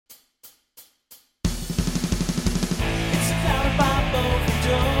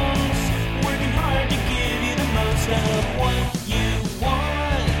of what you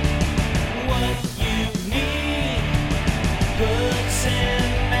want, what you need, books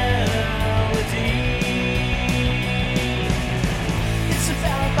and melody. It's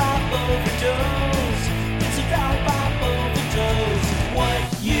about pop overdose. It's about pop overdose. What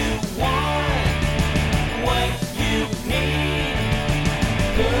you want, what you need,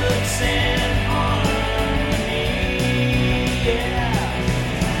 books and harmony. Yeah.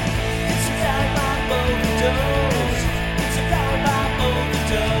 It's about pop overdose. It's about pop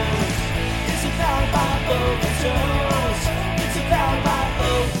overdose. It's about pop overdose. It's about pop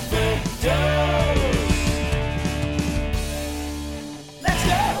overdose. Let's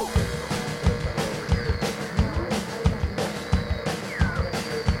go.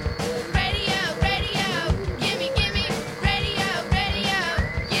 Radio, radio, gimme, gimme, radio, radio,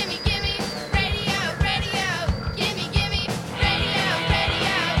 gimme, gimme, radio, radio, gimme, gimme, radio,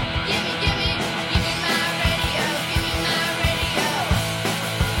 radio, gimme, gimme, give me my radio, give me my radio.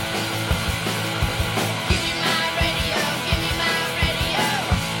 Give me my radio, give me my radio.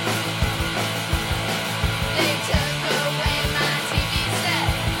 They took away my TV set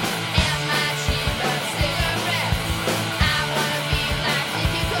and my cheap cigarettes. I wanna be like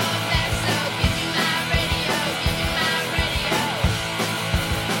Nicky Corvette, so give me my radio, give me my radio.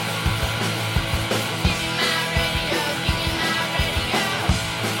 Give me my radio, give me my radio.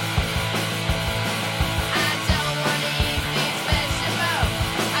 I don't wanna eat these vegetables.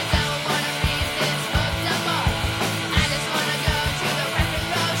 I don't wanna read this book no more. I just wanna go to the rock and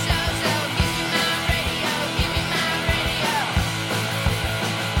roll show, so give me my radio, give me my radio.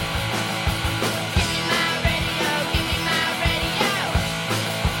 Give me my radio, give me my radio.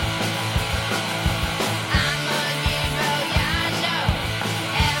 I'm a hero, yeah, I know.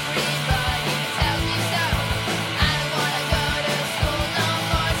 Everybody tells me so. I don't wanna go to school no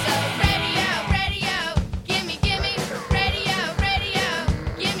more, so radio, radio, gimme, gimme, radio, radio,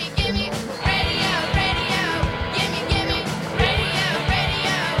 gimme, gimme, radio, radio, gimme, gimme, radio,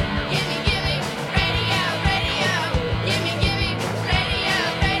 radio, gimme, gimme, radio, radio, gimme, gimme, radio,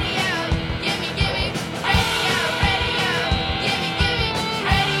 radio, gimme, gimme, radio, radio, gimme,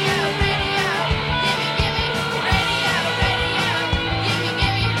 gimme, radio, radio, gimme, gimme, radio, radio, gimme,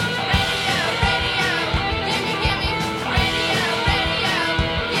 gimme, radio, radio, gimme, gimme, radio, radio,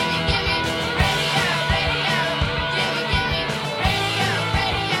 gimme, gimme, radio, radio, gimme, gimme, radio,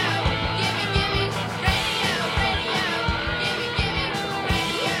 radio, gimme, gimme, radio, radio, gimme, gimme,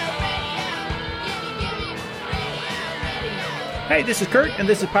 radio, radio. Hey, this is Kurt, and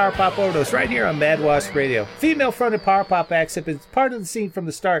this is Power Pop Overdose right here on Mad Wasp Radio. Female-fronted power pop acts have been part of the scene from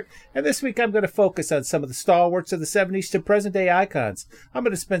the start, and this week I'm going to focus on some of the stalwarts of the 70s to present-day icons. I'm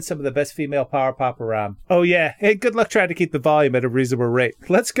going to spin some of the best female power pop around. Oh yeah, hey, good luck trying to keep the volume at a reasonable rate.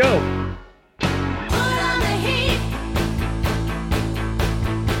 Let's go! Put on the heat.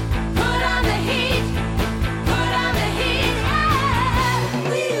 Put on the heat. Put on the heat.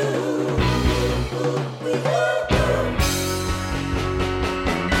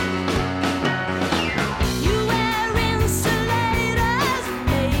 You wear insulators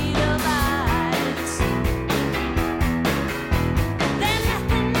made of ice. There's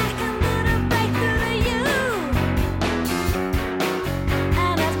nothing I can do to break through to you.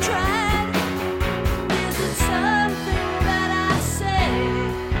 And I've tried.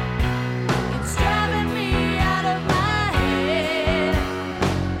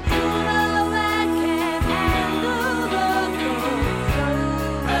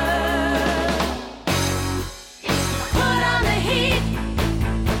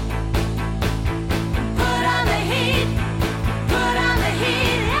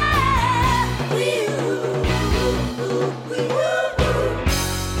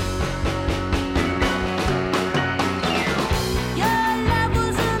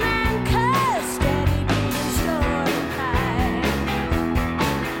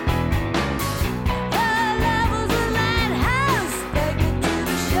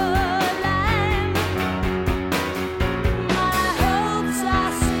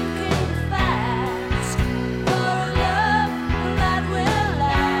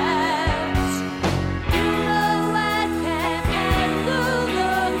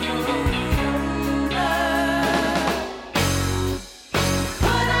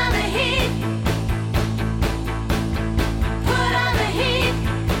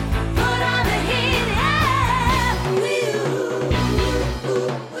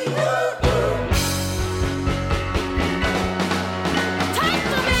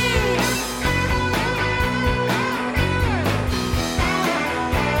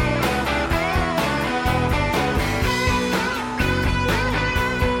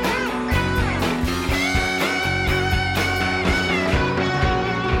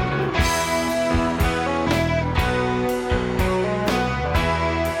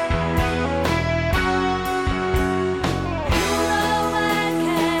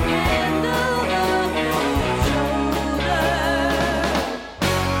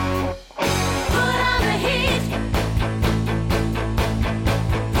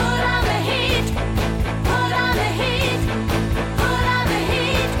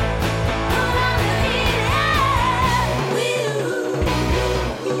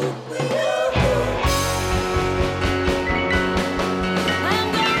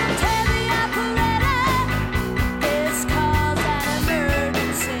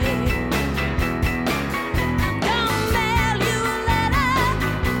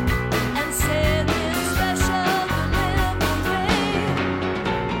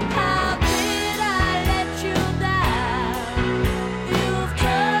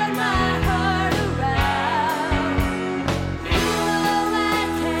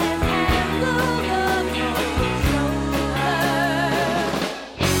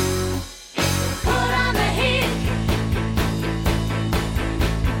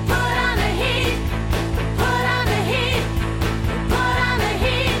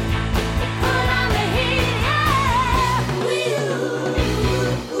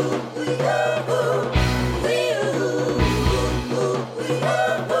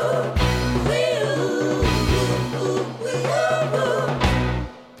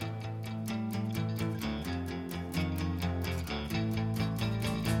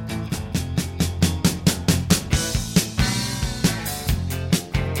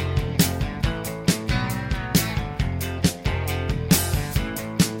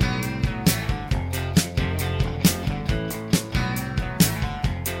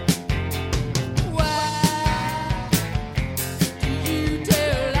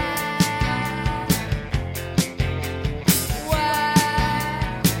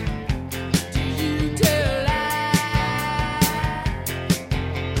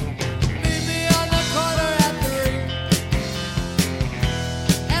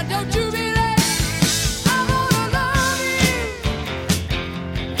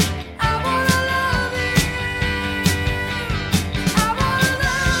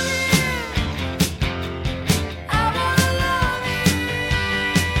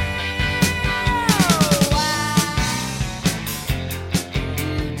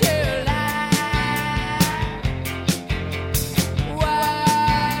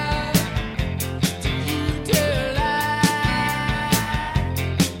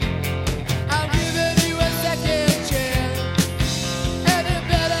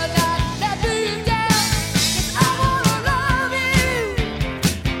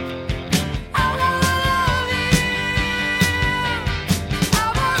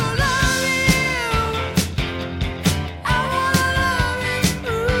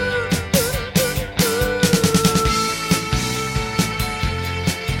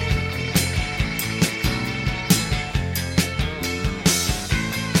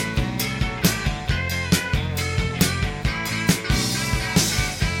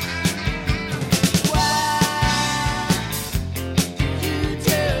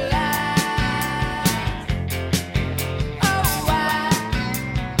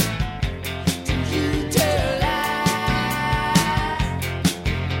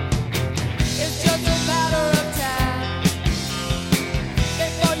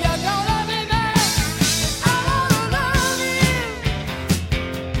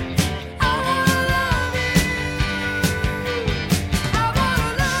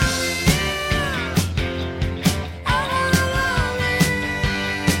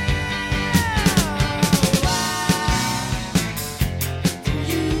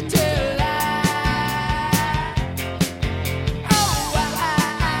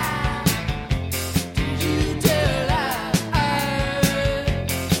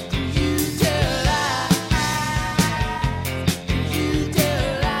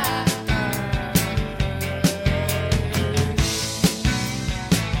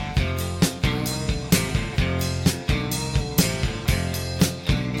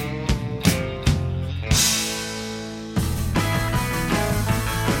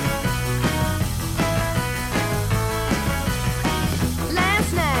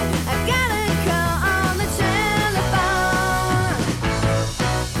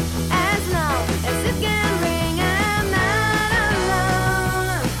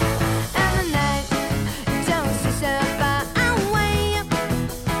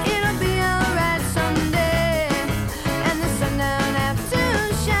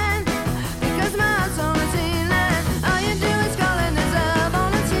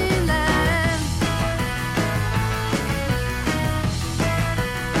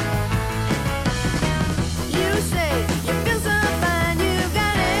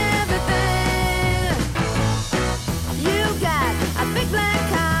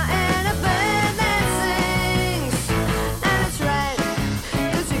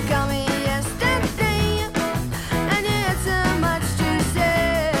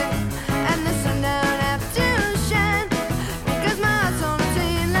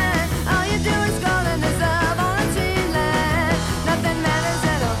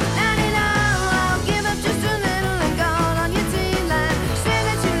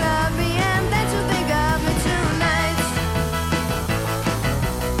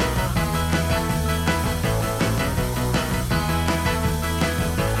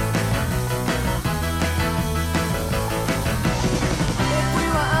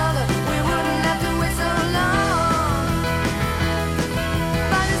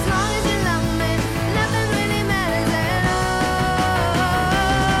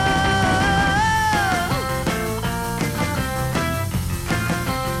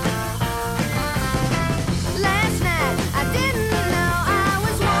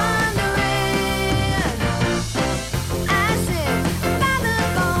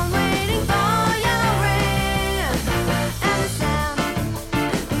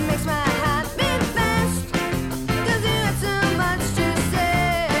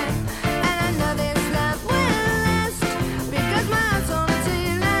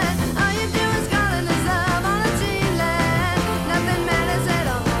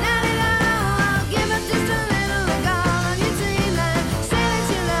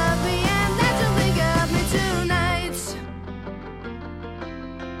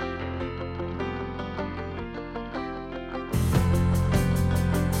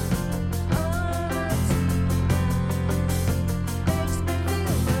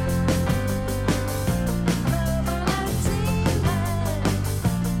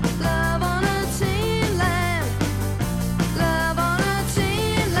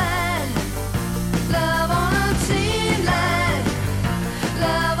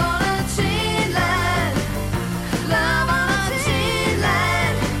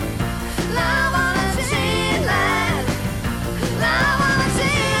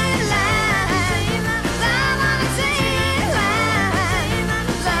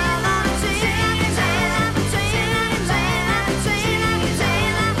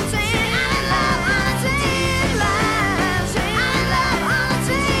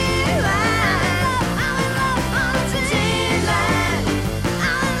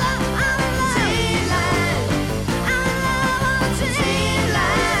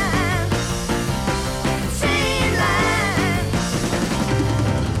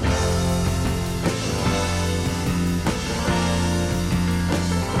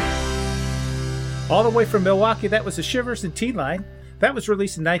 All the way from Milwaukee, that was the Shivers and T-Line. That was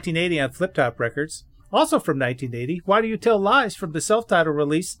released in 1980 on Flip Top Records. Also from 1980, Why Do You Tell Lies from the self-titled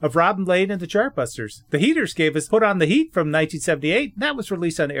release of Robin Lane and the Chartbusters. The Heaters gave us Put on the Heat from 1978. That was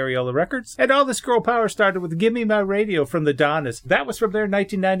released on Areola Records. And All This Girl Power started with Give Me My Radio from the Donnas. That was from their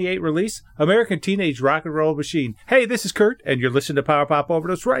 1998 release, American Teenage Rock and Roll Machine. Hey, this is Kurt, and you're listening to Power Pop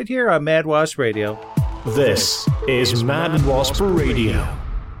Overdose right here on Mad Wasp Radio. This is Mad Wasp Radio.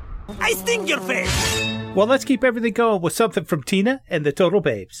 I sting your face! Well, let's keep everything going with something from Tina and the Total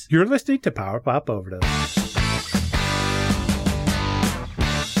Babes. You're listening to Power Pop Overdose. Hey,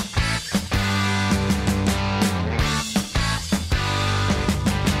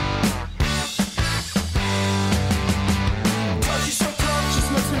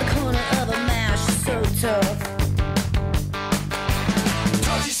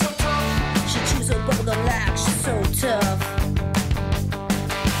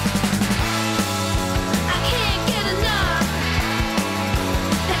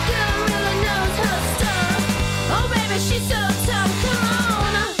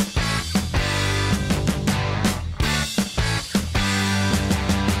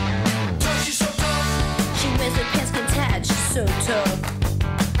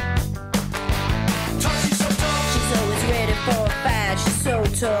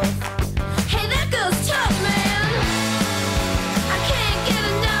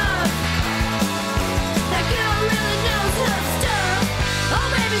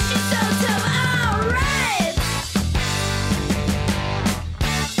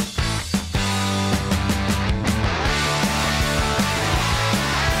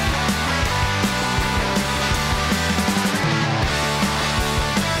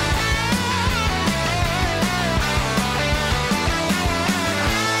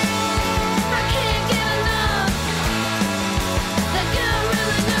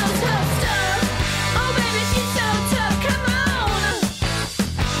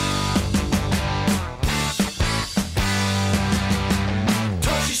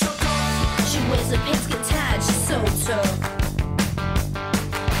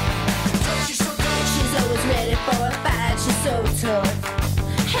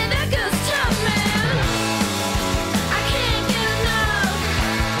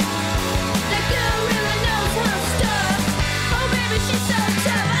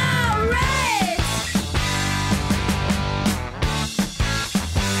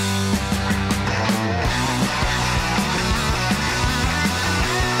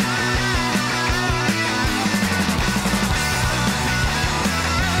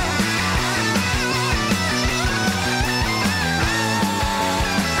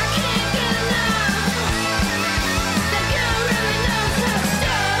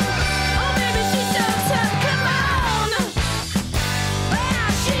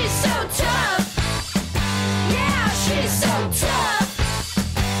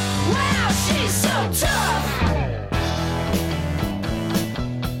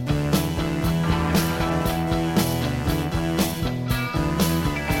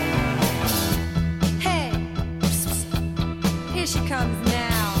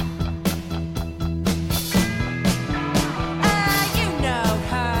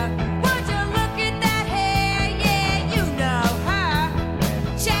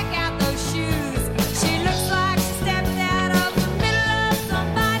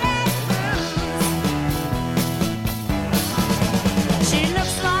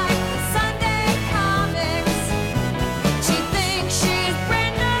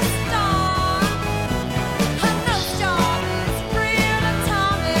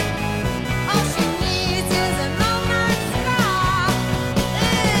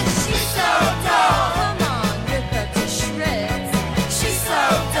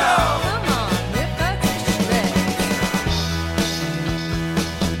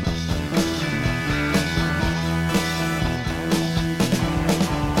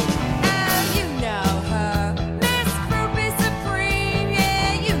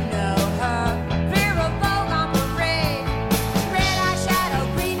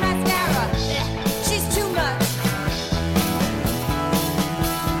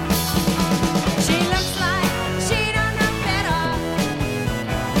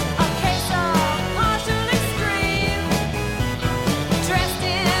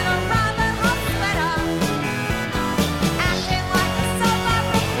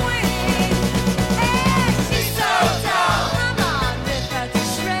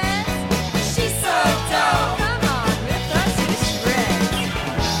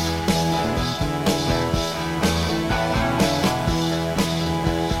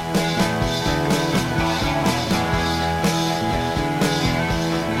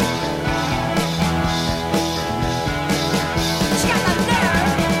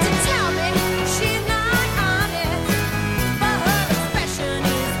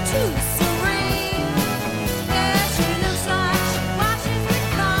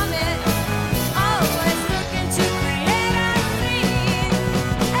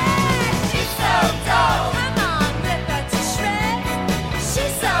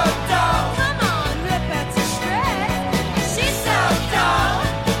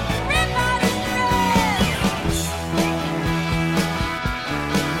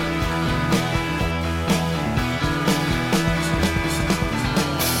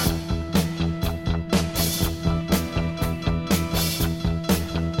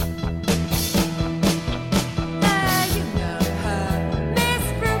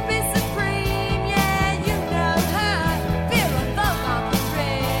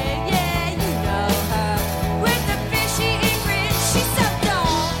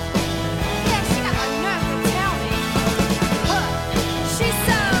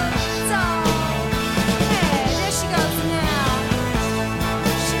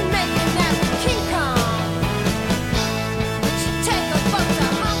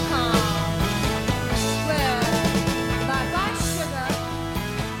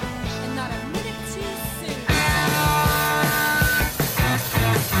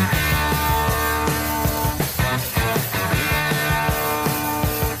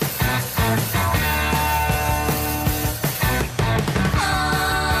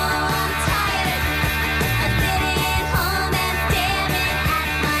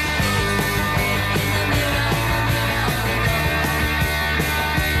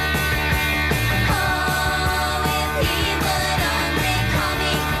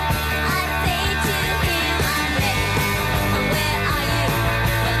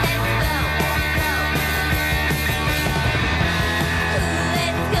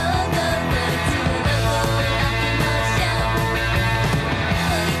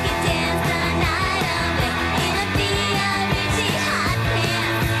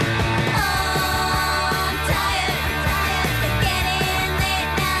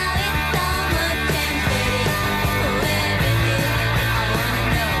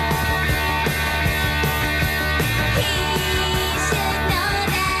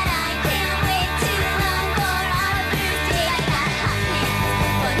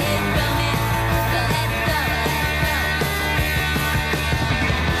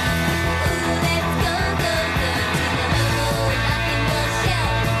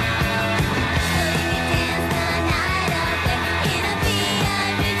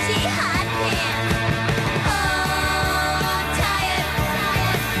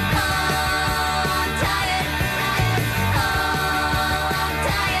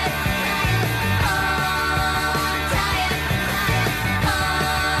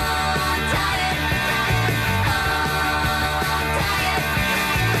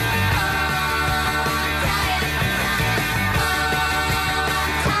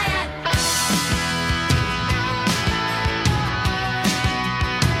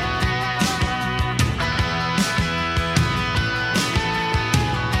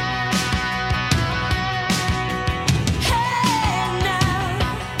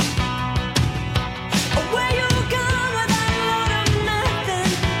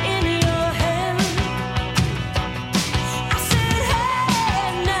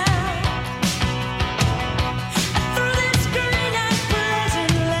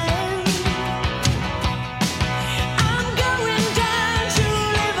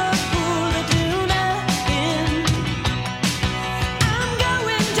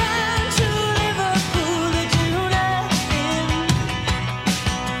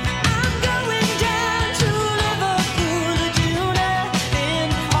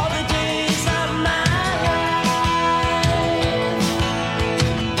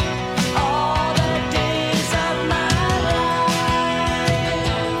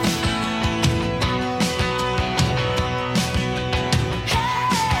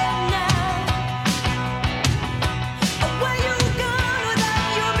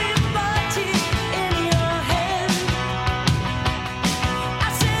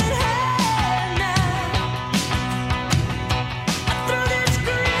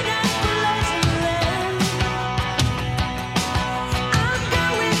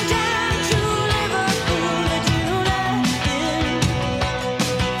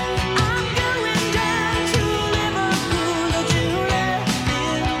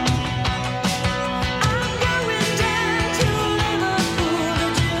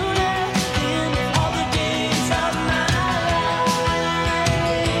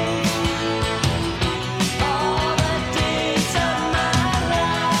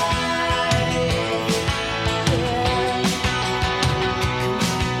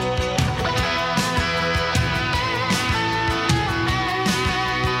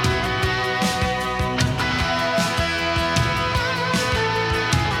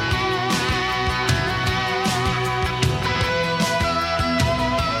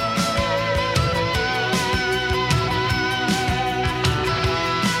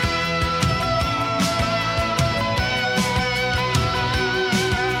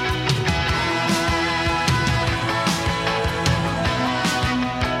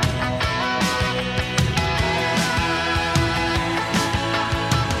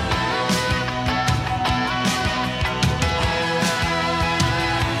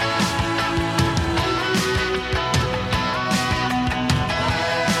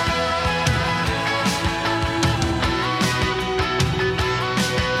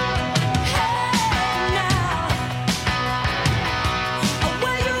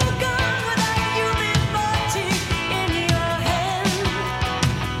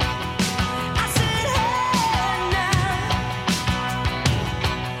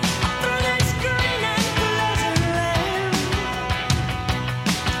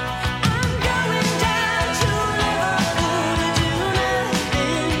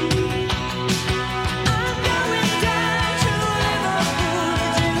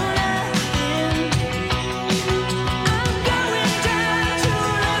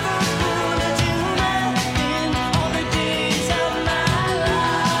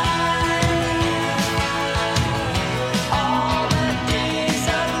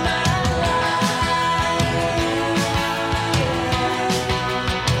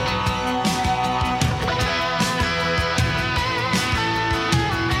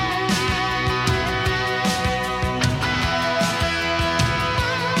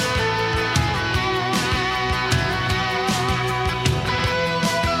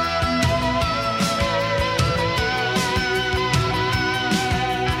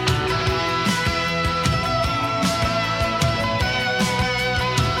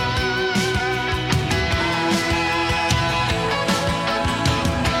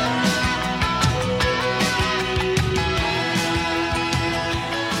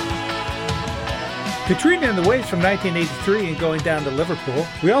 Katrina and the Waves from 1983 and Going Down to Liverpool.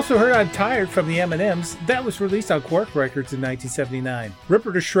 We also heard I'm Tired from the M&Ms. That was released on Quark Records in 1979.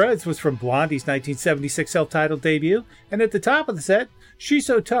 Ripper to Shreds was from Blondie's 1976 self-titled debut. And at the top of the set, She's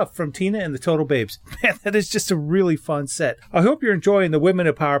So Tough from Tina and the Total Babes. Man, that is just a really fun set. I hope you're enjoying the Women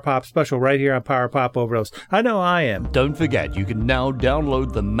of Power Pop special right here on Power Pop Overdose. I know I am. Don't forget, you can now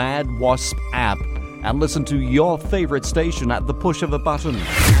download the Mad Wasp app and listen to your favorite station at the push of a button.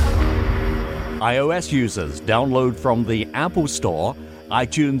 iOS users, download from the Apple Store,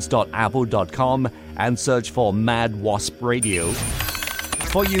 itunes.apple.com, and search for Mad Wasp Radio.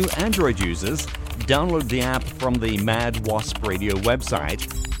 For you Android users, download the app from the Mad Wasp Radio website,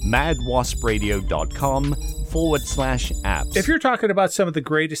 madwaspradio.com/apps. If you're talking about some of the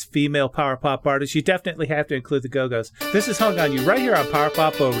greatest female power pop artists, you definitely have to include the Go-Go's. This is Hung on You right here on Power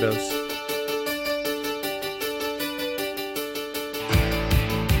Pop Overdose.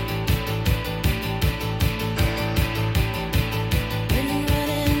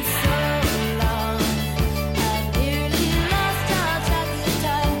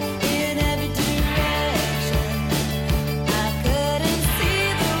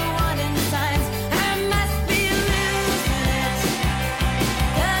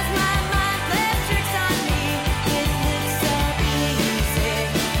 Tricks on me, it looks so easy,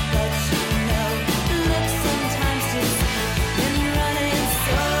 but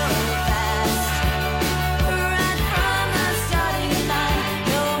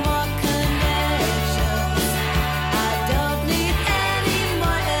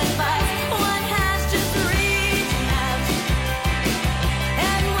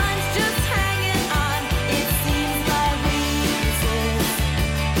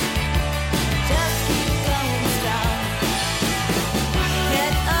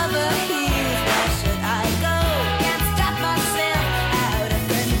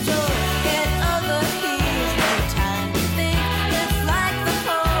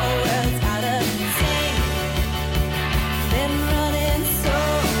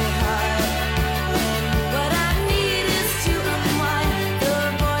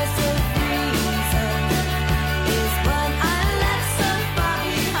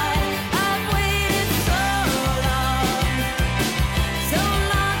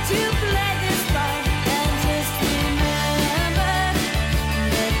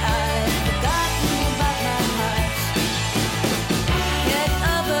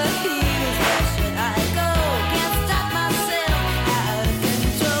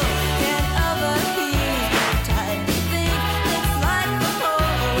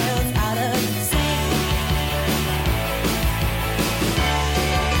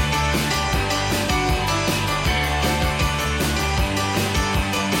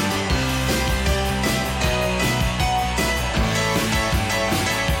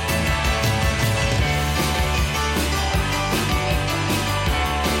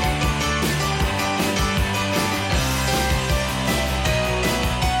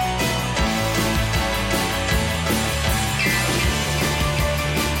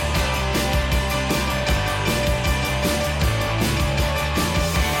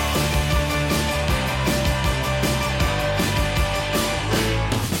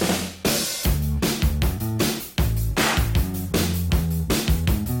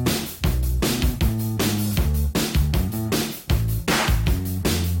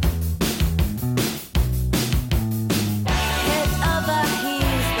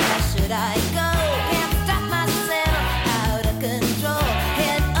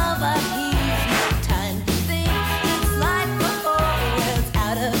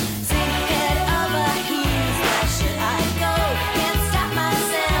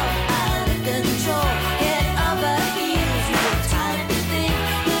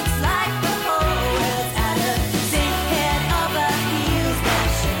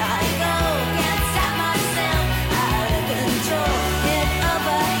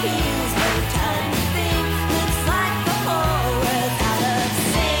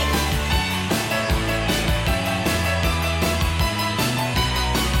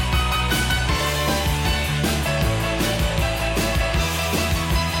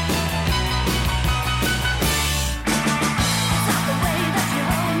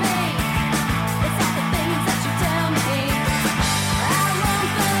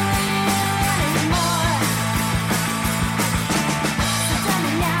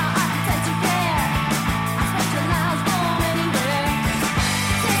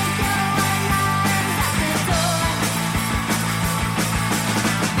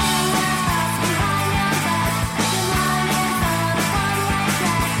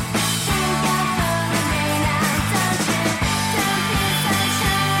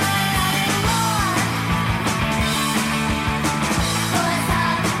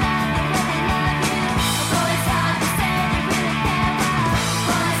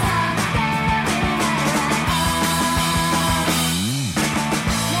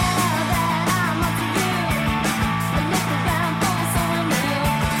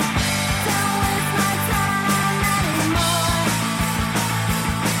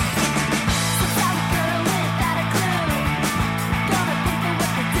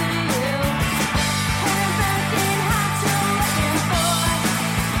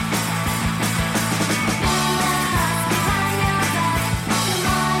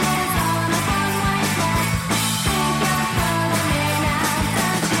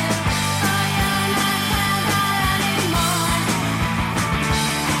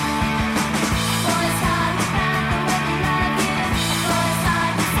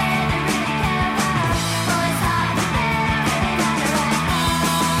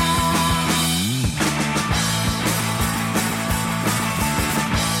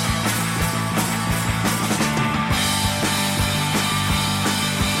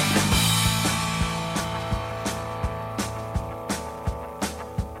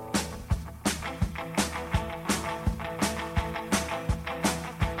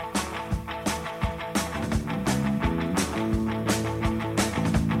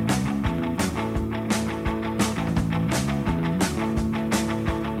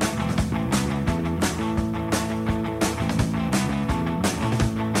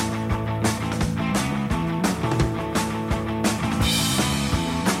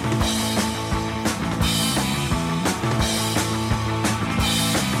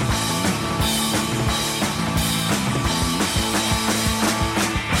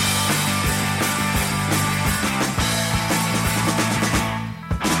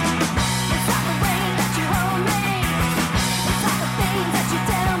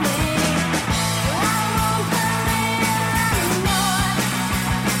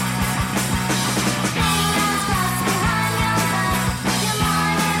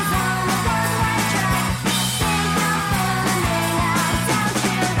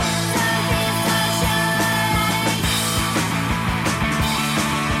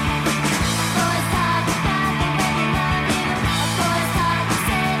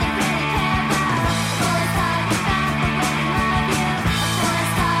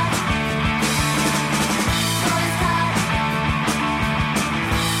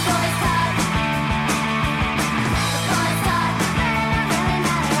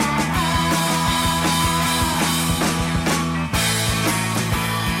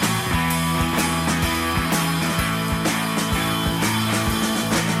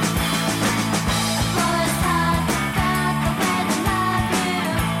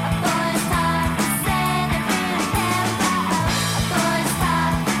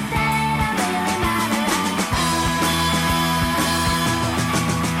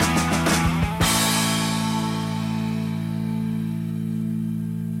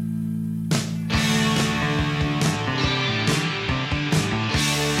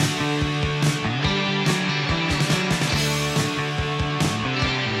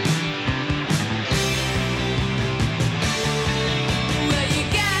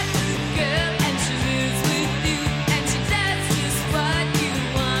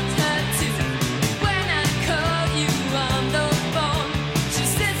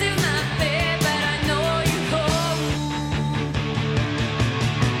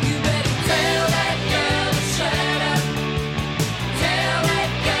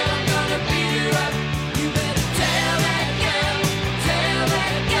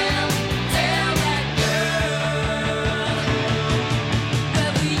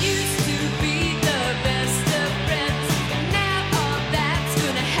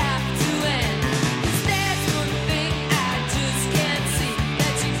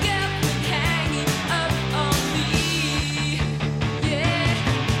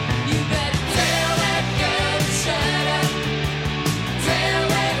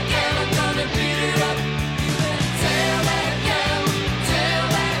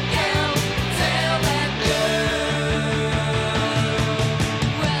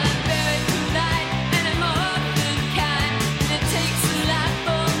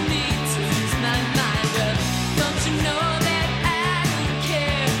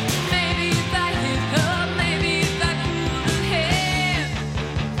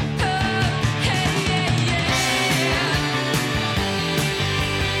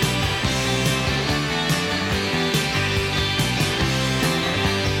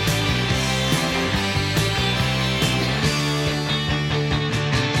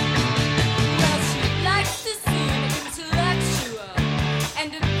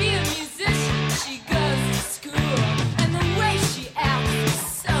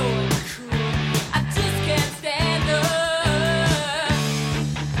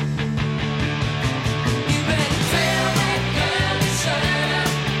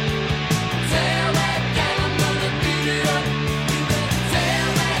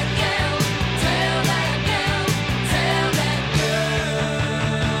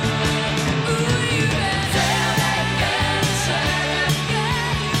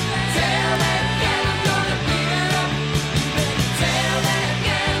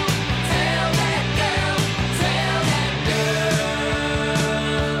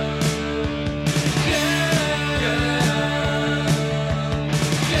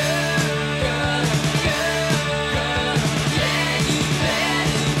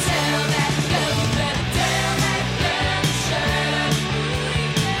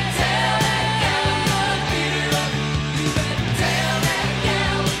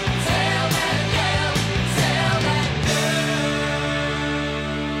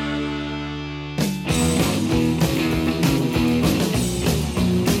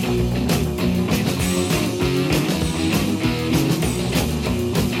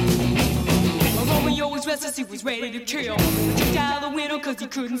ready to kill. Jumped out the window cause he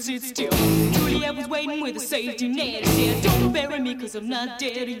couldn't sit still. Juliet was waiting with a safety net. He said, don't bury me cause I'm not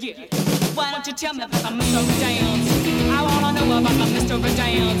dead yet. Why don't you tell me about the Mr. Dance? I wanna know about the Mr.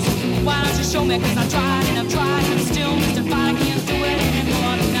 Dance. Why don't you show me cause I tried and I've tried and I'm still mystified. I can't do it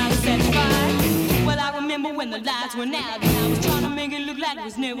anymore, I'm not satisfied. Well, I remember when the lights went out and I was trying to make it look like it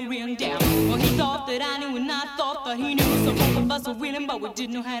was never in doubt. Well, he thought that I knew and I thought that he knew. So both of us were willing but we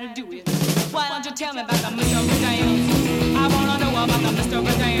didn't know how to do it. Why don't you tell me about the Mr. Dance? I wanna know about the Mr.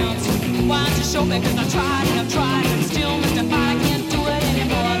 Dance. Why don't you show me cause I tried and I've tried and I'm still mystified. I can't do it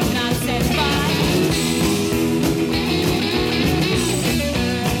anymore, I'm not satisfied.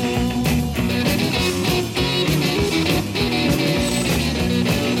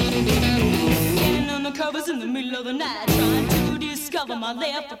 Covers in the middle of the night, trying to discover my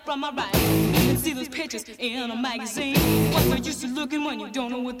left from my right. You can see those pictures in a magazine. What's the use of looking when you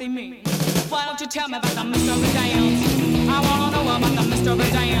don't know what they mean? Why don't you tell me about the Mr. Dance? I wanna know about the Mr.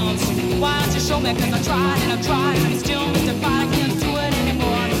 Dance. Why don't you show me cause I tried and I've tried and I'm still mystified. I can't do it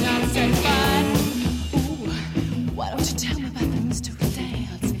anymore, I'm not satisfied. Ooh, why don't you tell me about the Mr.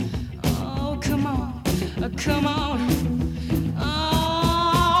 Dance? Oh, come on, come on.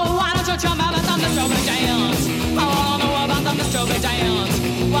 Tell me about the Mr. Dance. I wanna know about the Mr. Dance.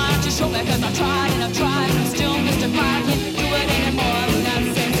 Why don't you show me cause I tried and I've tried and I'm still mystified. I can't do it anymore, I'm not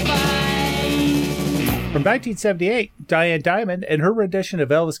satisfied. From 1978, Diane Dimond and her rendition of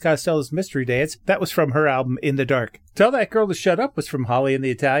Elvis Costello's Mystery Dance. That was from her album In the Dark. Tell That Girl to Shut Up was from Holly and the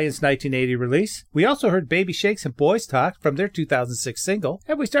Italians' 1980 release. We also heard Baby Shakes and Boys Talk from their 2006 single.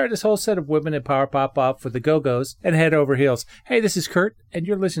 And we started this whole set of women in Power Pop off with the Go-Go's and Head Over Heels. Hey, this is Kurt, and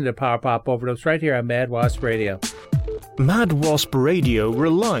you're listening to Power Pop Overdose right here on Mad Wasp Radio. Mad Wasp Radio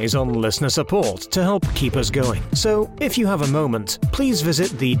relies on listener support to help keep us going. So, if you have a moment, please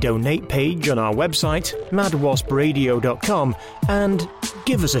visit the donate page on our website, madwaspradio.com, and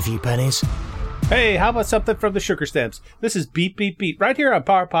give us a few pennies. Hey, how about something from the Sugar Stems? This is Beat Beat Beat right here on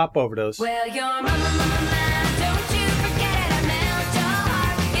Power Pop Overdose. Well, your mama, don't you forget it, I melt your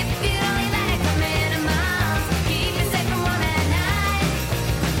heart. If you only let it come in a month, keep you safe from one at night.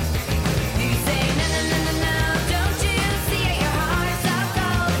 You say, no, no, no, no, no, don't you see it, your heart is so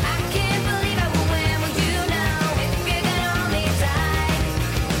cold. I can't believe it, well, when will you know, if you're gonna hold me tight.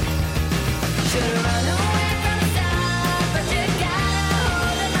 Should've run away from the start, but you gotta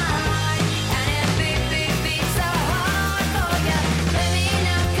hold in my heart. And it beat, beat, beat so hard for you. Let me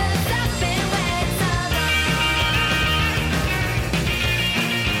know, cause I've been waiting so long.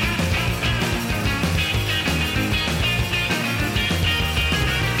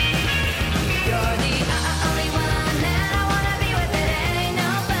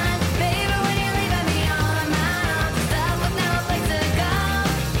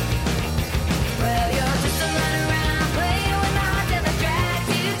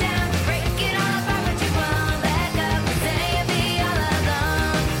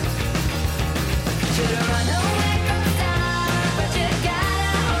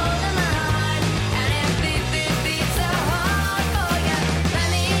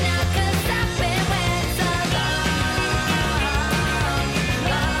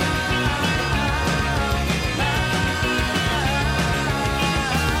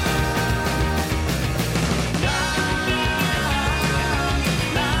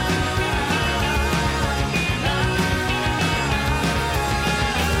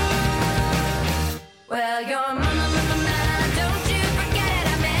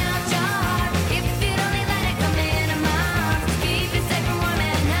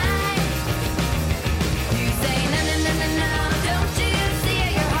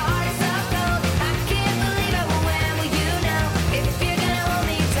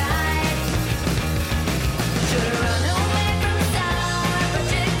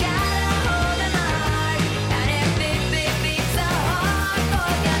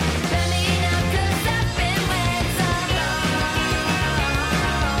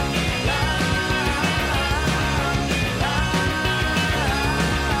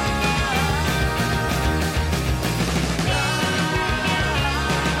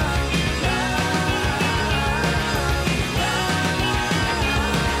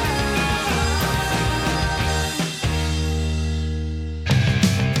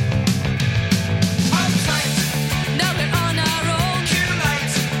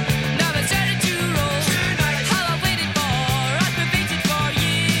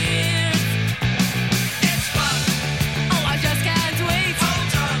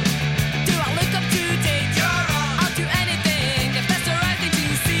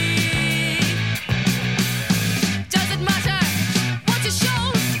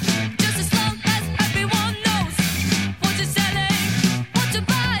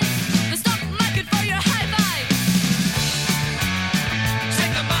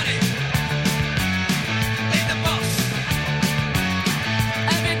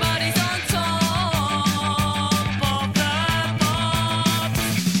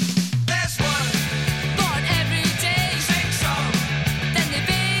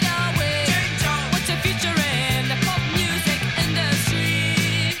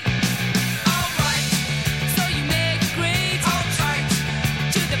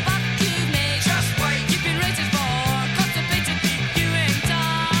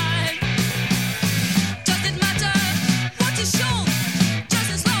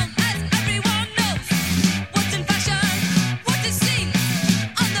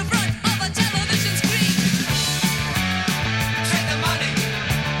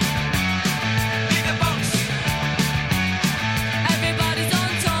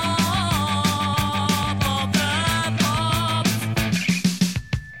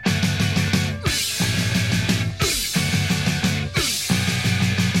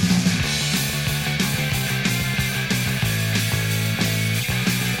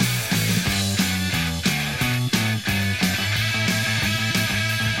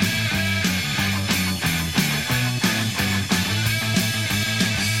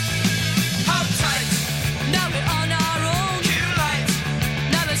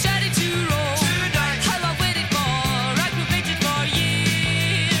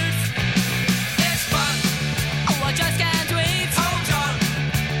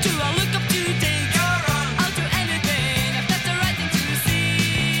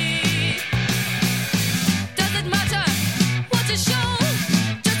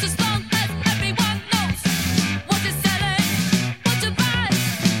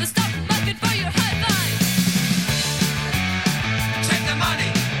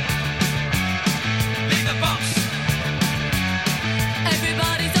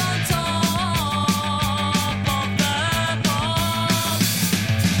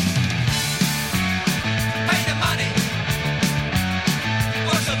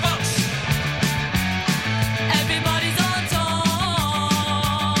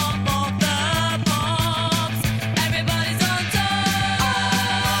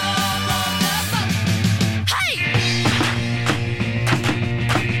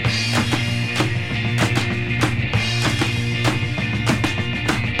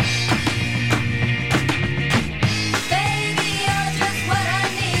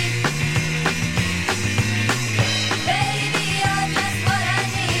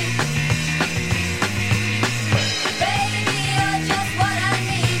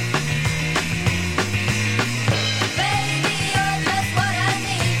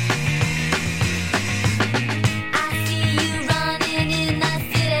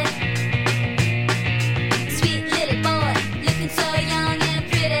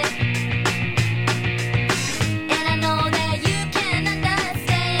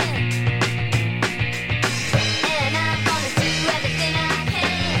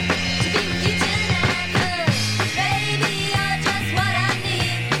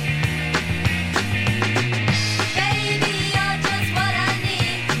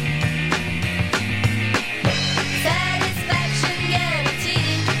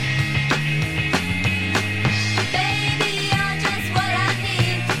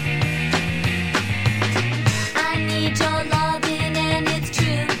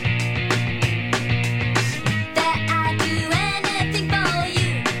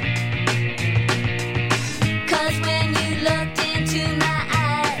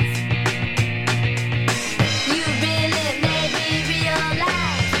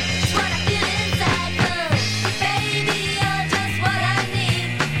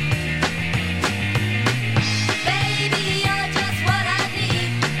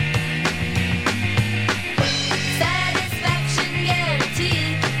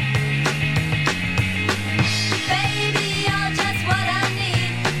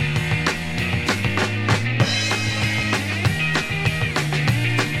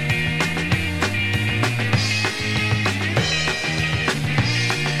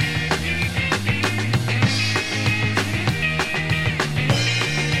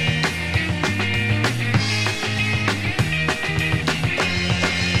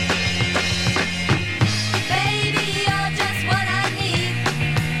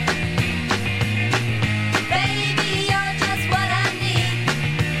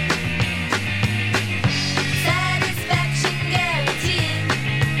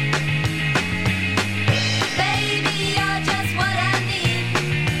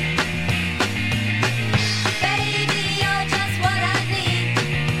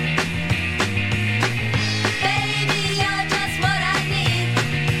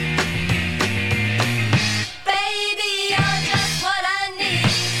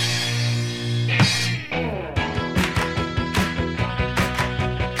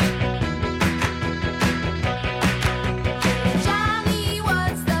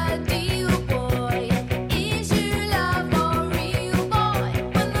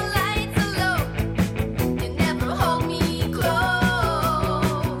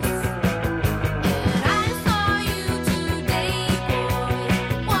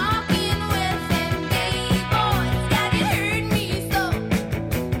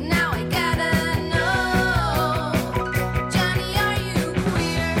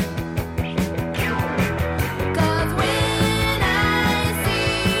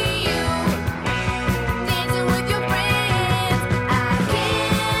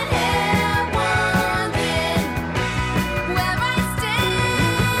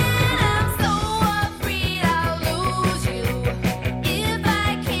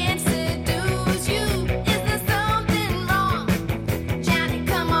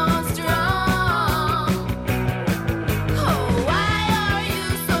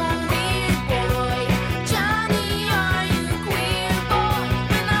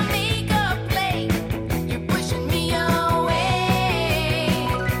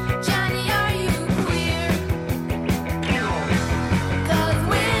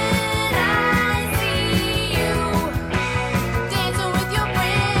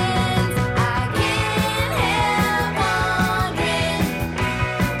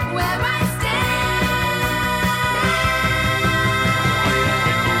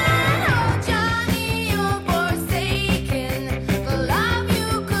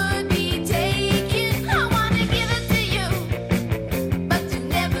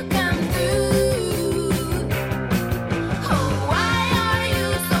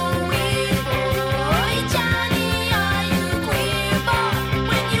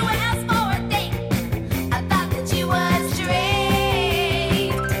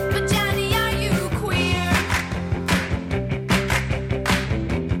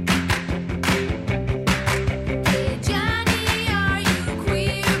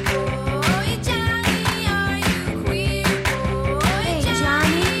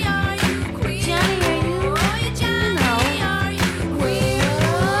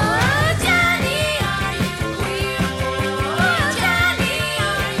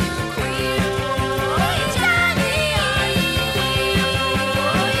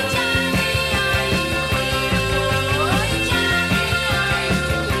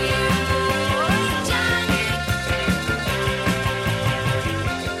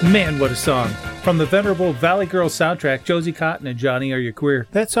 Man, what a song. From the venerable Valley Girls soundtrack, Josie Cotton and Johnny Are You Queer.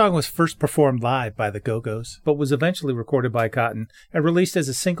 That song was first performed live by the Go-Go's, but was eventually recorded by Cotton and released as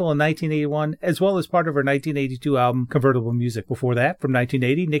a single in 1981, as well as part of her 1982 album, Convertible Music. Before that, from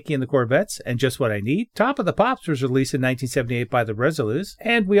 1980, Nikki and the Corvettes and Just What I Need. Top of the Pops was released in 1978 by the Resolutes,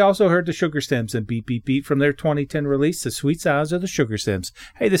 and we also heard the Sugar Stems and Beat Beat Beat from their 2010 release, The Sweet Sounds of the Sugar Stems.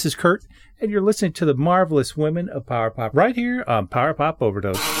 Hey, this is Kurt, and you're listening to the marvelous women of Power Pop right here on Power Pop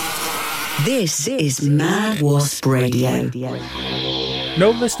Overdose. This is Mad Wasp Radio.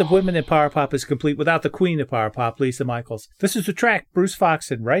 No list of women in Power Pop is complete without the queen of Power Pop, Lisa Michaels. This is the track, Bruce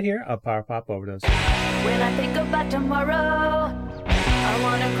Foxton, right here on Power Pop Overdose. When I think about tomorrow, I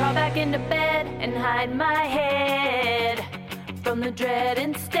wanna crawl back into bed and hide my head from the dread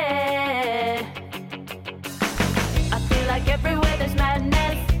instead. I feel like everywhere there's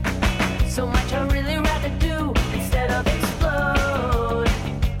madness, so much I really rather do instead of explode.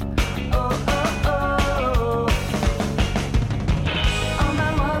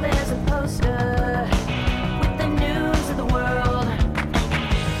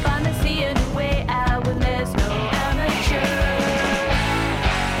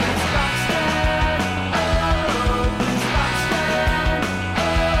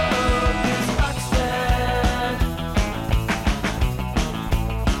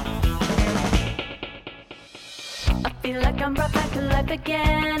 I'm brought back to life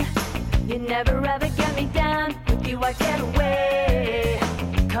again. You never ever get me down. With you I get away.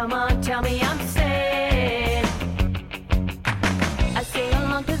 Come on, tell me I'm sane. I sing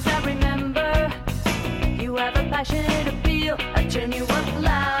along cause I remember you have a passionate appeal. I turn you up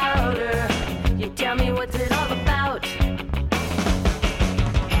louder. You tell me what's it all about.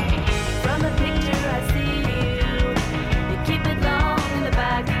 From the picture I see you. You keep it long in the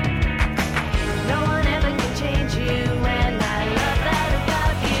back. No one ever can change you.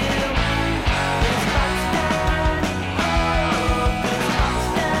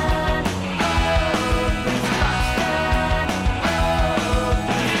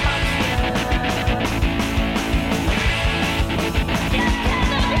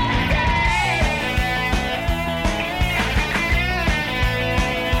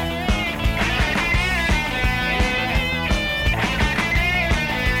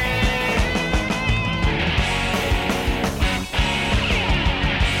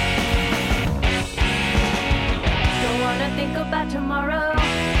 Tomorrow,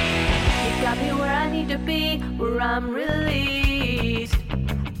 you got me where I need to be, where I'm released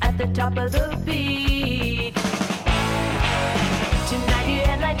at the top of the beat. Tonight you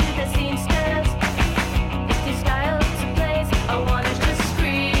head like to the seamsters. If your style is a place, I wanna just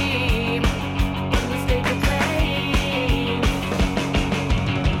scream when the stage is playing.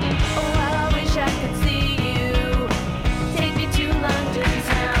 Oh, how I wish I could see you. Take me to London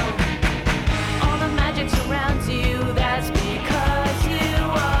town. All the magic surrounds you. That's because you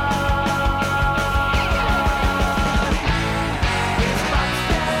are Bruce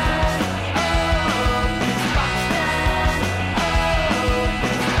Foxton. Oh,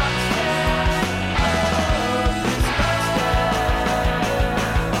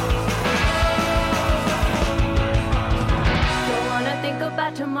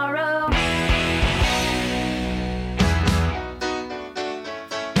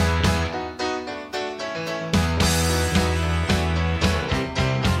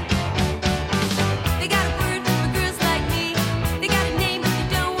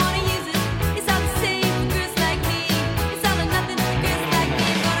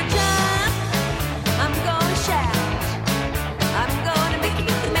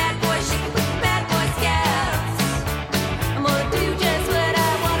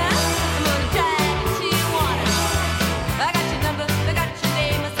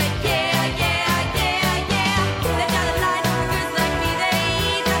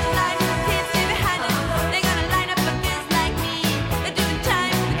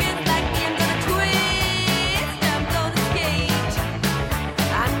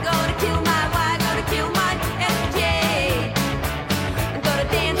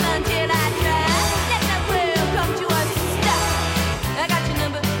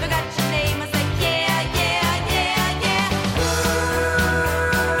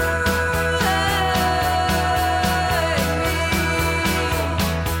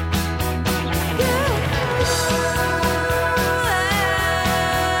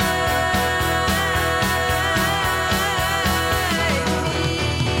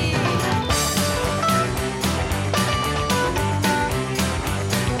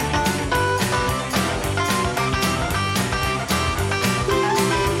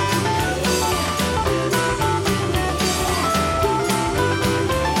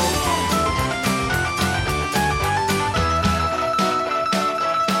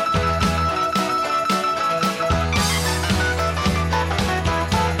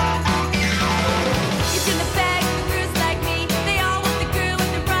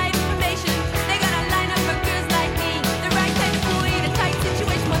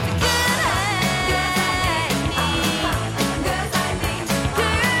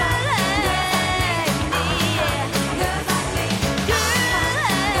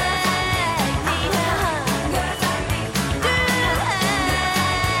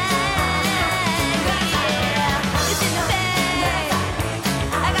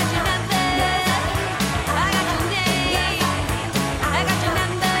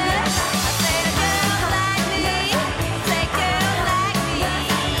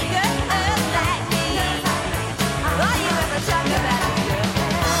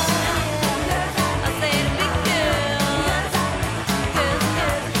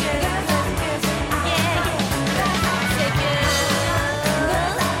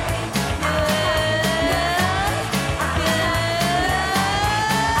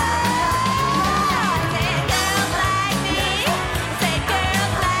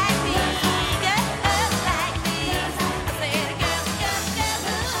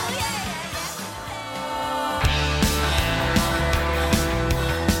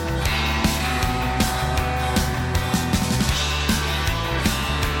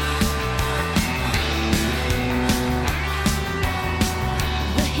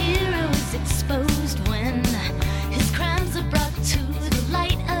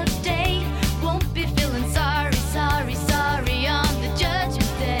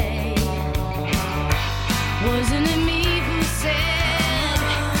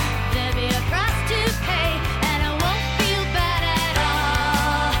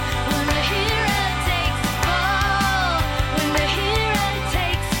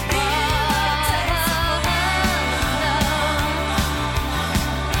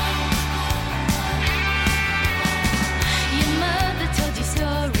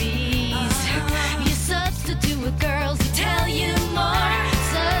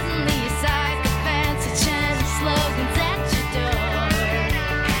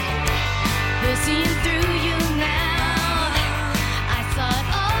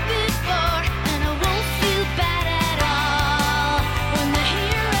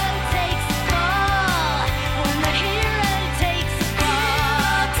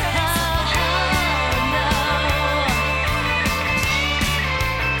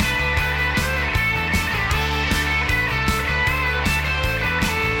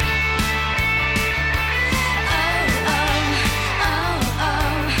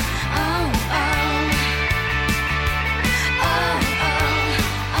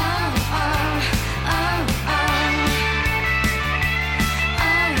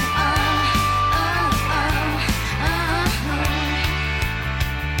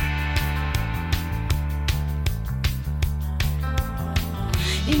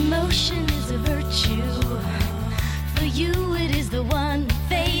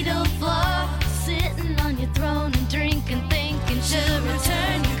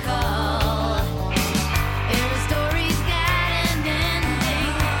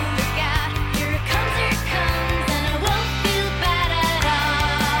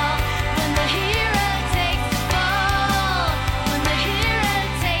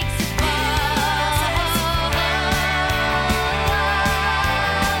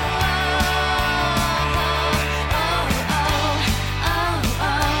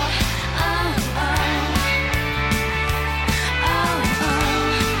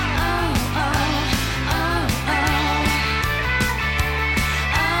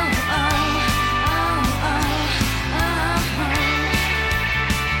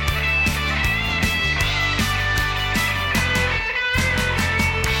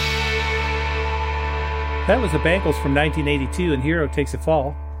 That was the Bangles from 1982 and Hero Takes a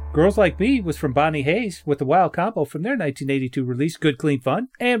Fall. Girls Like Me was from Bonnie Hayes with the Wild Combo from their 1982 release, Good Clean Fun.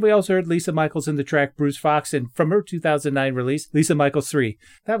 And we also heard Lisa Michaels in the track Bruce Fox, and from her 2009 release, Lisa Michaels 3.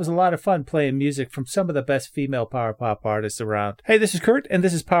 That was a lot of fun playing music from some of the best female power pop artists around. Hey, this is Kurt, and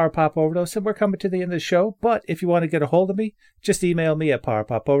this is Power Pop Overdose, and we're coming to the end of the show. But if you want to get a hold of me, just email me at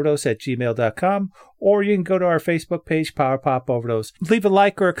powerpopoverdose@gmail.com, or you can go to our Facebook page, Power Pop Overdose. Leave a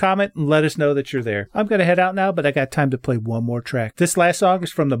like or a comment and let us know that you're there. I'm going to head out now, but I got time to play one more track. This last song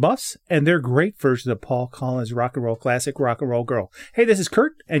is from the Muffs and their great version of Paul Collins' rock and roll classic, Rock and Roll Girl. Hey, this is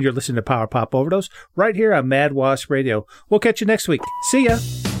Kurt, and you're listening to Power Pop Overdose right here on Mad Wasp Radio. We'll catch you next week. See ya!